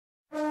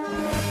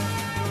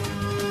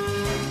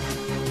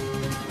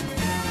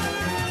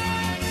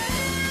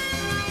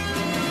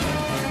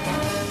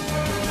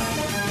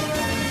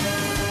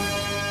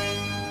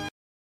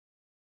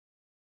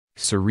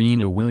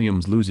Serena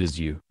Williams loses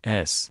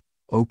U.S.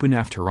 Open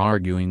after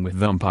arguing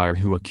with umpire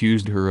who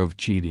accused her of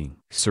cheating.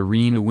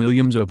 Serena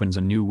Williams opens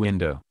a new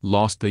window.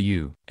 Lost the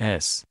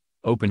U.S.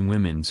 Open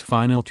Women's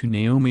Final to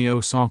Naomi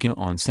Osaka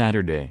on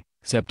Saturday,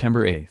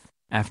 September 8,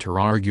 after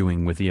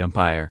arguing with the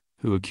umpire,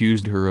 who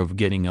accused her of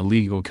getting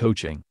illegal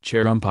coaching.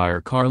 Chair umpire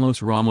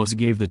Carlos Ramos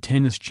gave the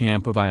tennis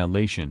champ a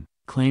violation,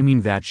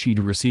 claiming that she'd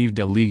received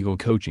illegal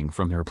coaching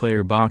from her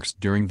player box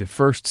during the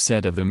first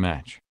set of the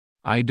match.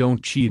 "I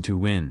don't cheat to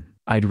win,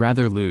 I'd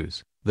rather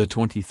lose," the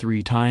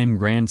 23-time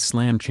Grand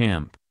Slam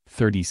champ,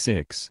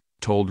 36,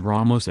 told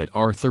Ramos at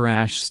Arthur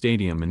Ashe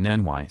Stadium in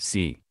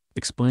NYC,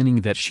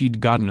 explaining that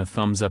she'd gotten a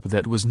thumbs up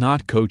that was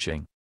not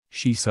coaching.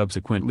 She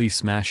subsequently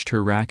smashed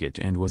her racket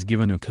and was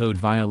given a code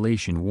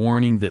violation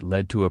warning that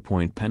led to a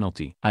point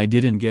penalty. "I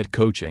didn't get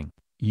coaching.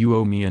 You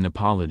owe me an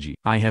apology.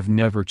 I have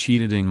never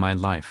cheated in my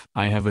life.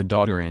 I have a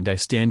daughter and I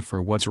stand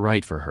for what's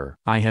right for her.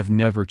 I have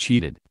never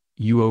cheated.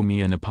 You owe me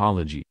an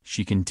apology."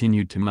 She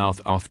continued to mouth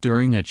off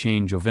during a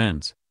change of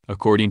ends.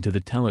 According to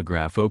the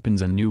Telegraph,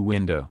 opens a new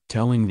window,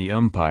 telling the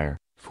umpire,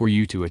 "For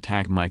you to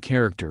attack my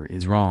character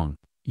is wrong.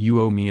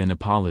 You owe me an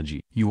apology.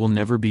 You will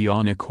never be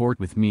on a court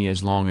with me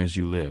as long as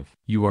you live.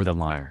 You are the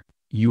liar.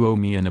 You owe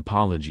me an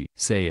apology.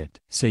 Say it.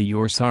 Say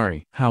you're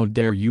sorry. How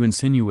dare you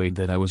insinuate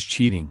that I was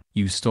cheating?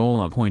 You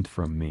stole a point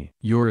from me.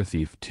 You're a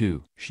thief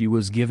too." She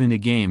was given a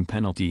game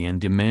penalty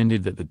and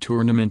demanded that the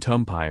tournament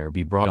umpire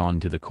be brought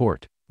onto the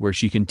court, where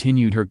she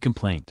continued her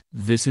complaint.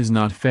 "This is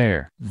not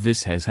fair.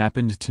 This has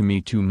happened to me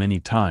too many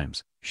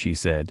times," she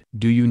said.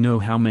 "Do you know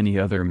how many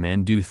other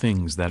men do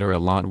things that are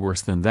a lot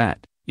worse than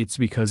that? It's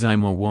because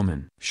I'm a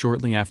woman."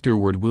 Shortly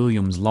afterward,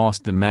 Williams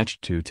lost the match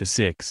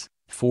 2-6,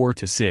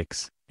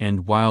 4-6,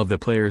 and while the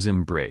players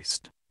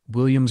embraced,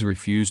 Williams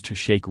refused to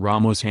shake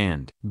Ramos'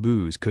 hand.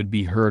 Boos could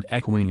be heard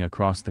echoing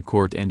across the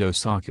court and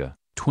Osaka,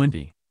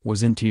 20,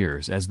 was in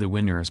tears as the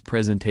winner's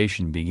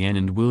presentation began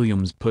and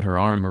Williams put her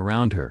arm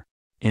around her.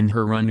 In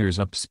her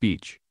runners-up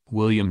speech,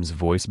 Williams'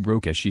 voice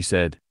broke as she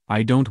said,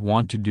 "I don't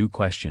want to do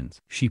questions."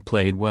 She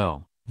played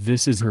well.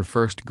 This is her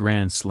first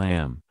Grand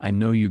Slam. "I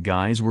know you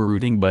guys were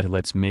rooting, but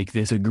let's make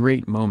this a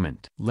great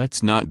moment.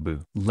 Let's not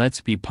boo. Let's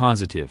be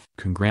positive."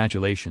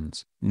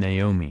 "Congratulations,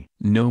 Naomi."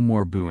 "No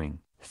more booing.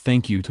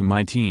 Thank you to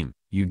my team.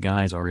 You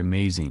guys are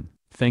amazing.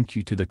 Thank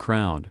you to the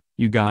crowd.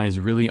 You guys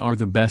really are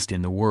the best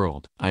in the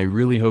world. I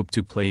really hope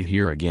to play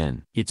here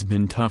again. It's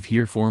been tough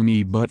here for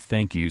me, but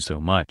thank you so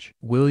much."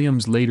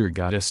 Williams later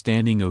got a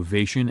standing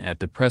ovation at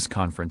the press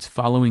conference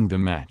following the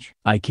match.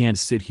 "I can't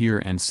sit here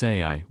and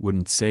say I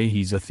wouldn't say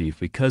he's a thief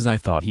because I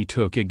thought he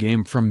took a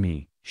game from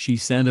me," she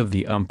said of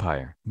the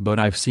umpire. "But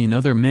I've seen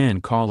other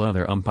men call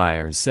other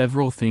umpires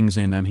several things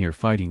and I'm here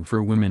fighting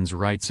for women's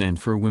rights and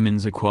for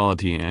women's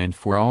equality and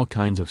for all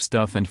kinds of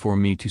stuff, and for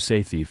me to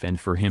say thief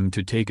and for him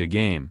to take a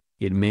game,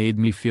 it made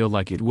me feel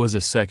like it was a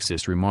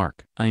sexist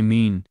remark. I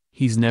mean,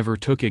 he's never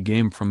took a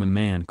game from a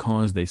man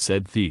cause they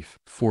said thief.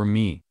 For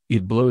me,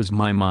 it blows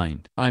my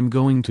mind. I'm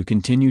going to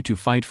continue to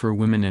fight for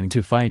women and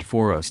to fight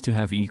for us to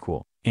have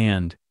equal,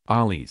 and,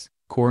 Ollie's,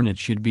 Cornet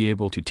should be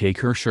able to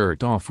take her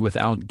shirt off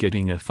without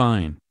getting a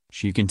fine,"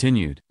 she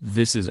continued.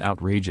 "This is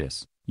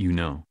outrageous, you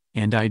know,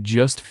 and I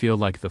just feel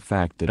like the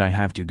fact that I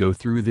have to go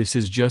through this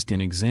is just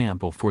an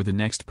example for the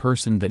next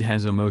person that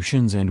has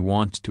emotions and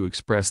wants to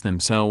express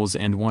themselves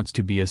and wants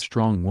to be a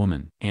strong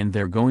woman. And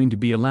they're going to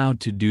be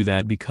allowed to do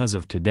that because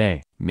of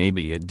today.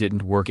 Maybe it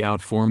didn't work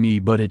out for me,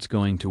 but it's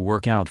going to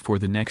work out for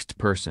the next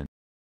person."